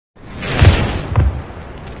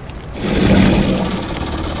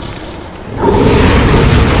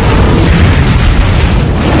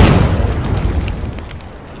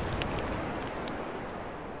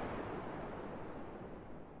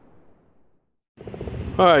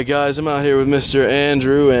Alright guys, I'm out here with Mr.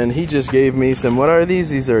 Andrew, and he just gave me some, what are these?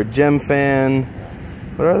 These are Gemfan,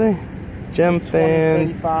 what are they?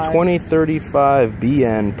 Gemfan 2035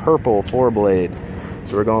 BN purple 4-blade.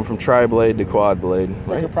 So we're going from tri-blade to quad blade,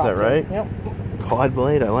 right? Is that right? Yep. Quad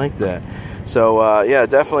blade, I like that. So yeah,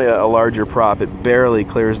 definitely a larger prop. It barely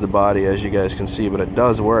clears the body, as you guys can see, but it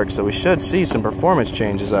does work. So we should see some performance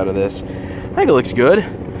changes out of this. I think it looks good.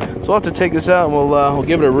 So we'll have to take this out and we'll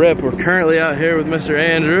give it a rip. We're currently out here with Mr.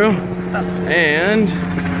 Andrew, and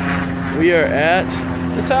we are at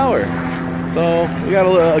the tower. So we got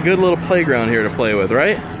a good little playground here to play with,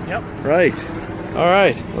 right? Yep. Right. All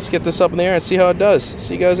right, let's get this up in the air and see how it does.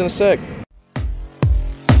 See you guys in a sec.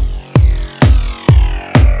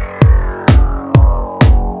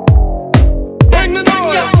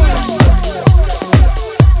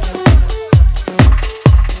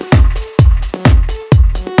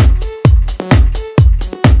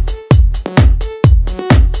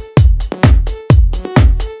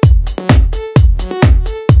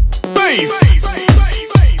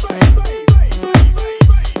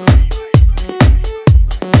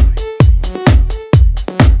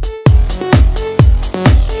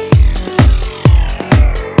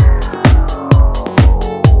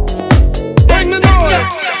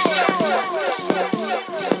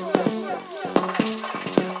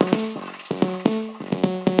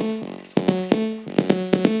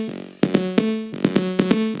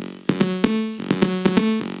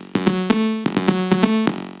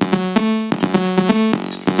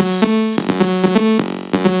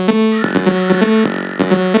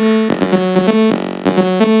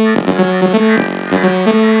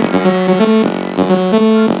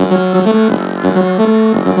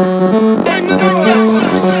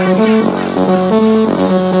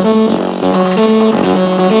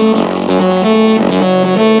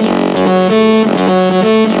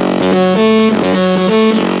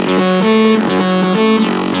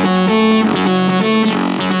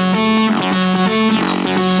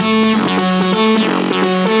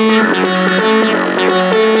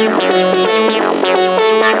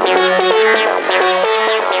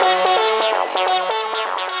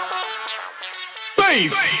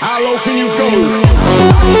 How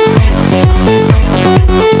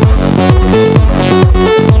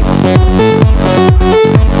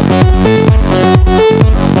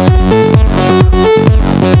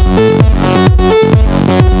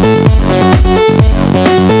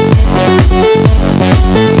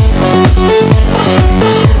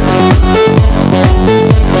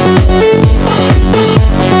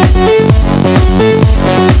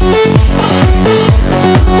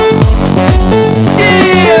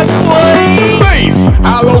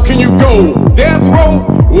low can you go? Death row,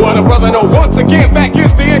 what a brother, no. Once again, back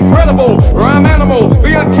is the incredible rhyme animal,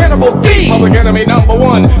 the uncannibal D, public enemy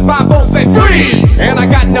 #1. 5-0 said freeze, and I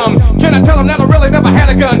got numb. Can I tell them that I really never had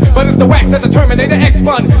a gun? But it's the wax that the Terminator X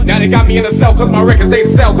spun. Now they got me in a cell, cause my records they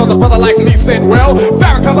sell. Cause a brother like me said, well,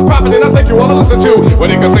 Farrakhan's a prophet, and I think you wanna listen to what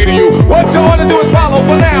they can say to you. What you ought to do is follow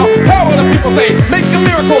for now. How will the people say, make a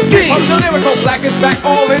miracle? D, on the lyrical, black is back,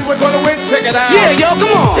 all in, we're gonna win, check it out. Yeah, yo,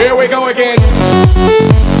 come on. Here we go again.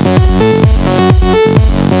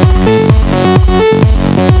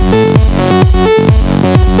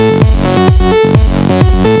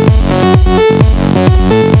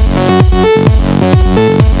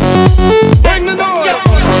 Bring the noise.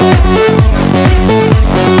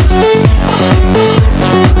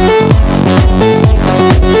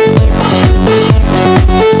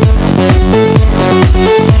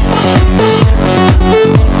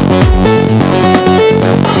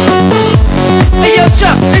 Hey yo,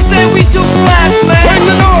 Chuck, they say we too flash, man. Bring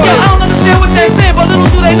the noise. Yo, I don't understand what they're saying, but little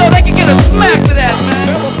do they know they can get a smack for that,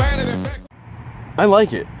 man. I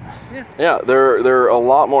like it. Yeah, they're a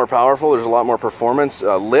lot more powerful. There's a lot more performance.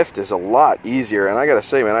 Lift is a lot easier, and I gotta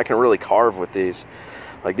say, man, I can really carve with these.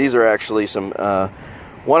 Like, these are actually some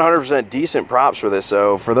 100% decent props for this.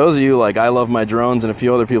 So for those of you like I Love My Drones and a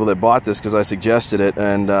few other people that bought this because I suggested it,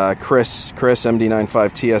 and Chris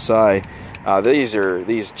MD95 TSI,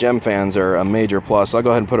 these Gemfans are a major plus. I'll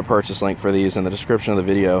go ahead and put a purchase link for these in the description of the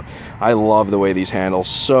video. I love the way these handle,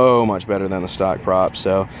 so much better than the stock props.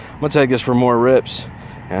 So I'm gonna take this for more rips,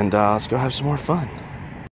 and let's go have some more fun.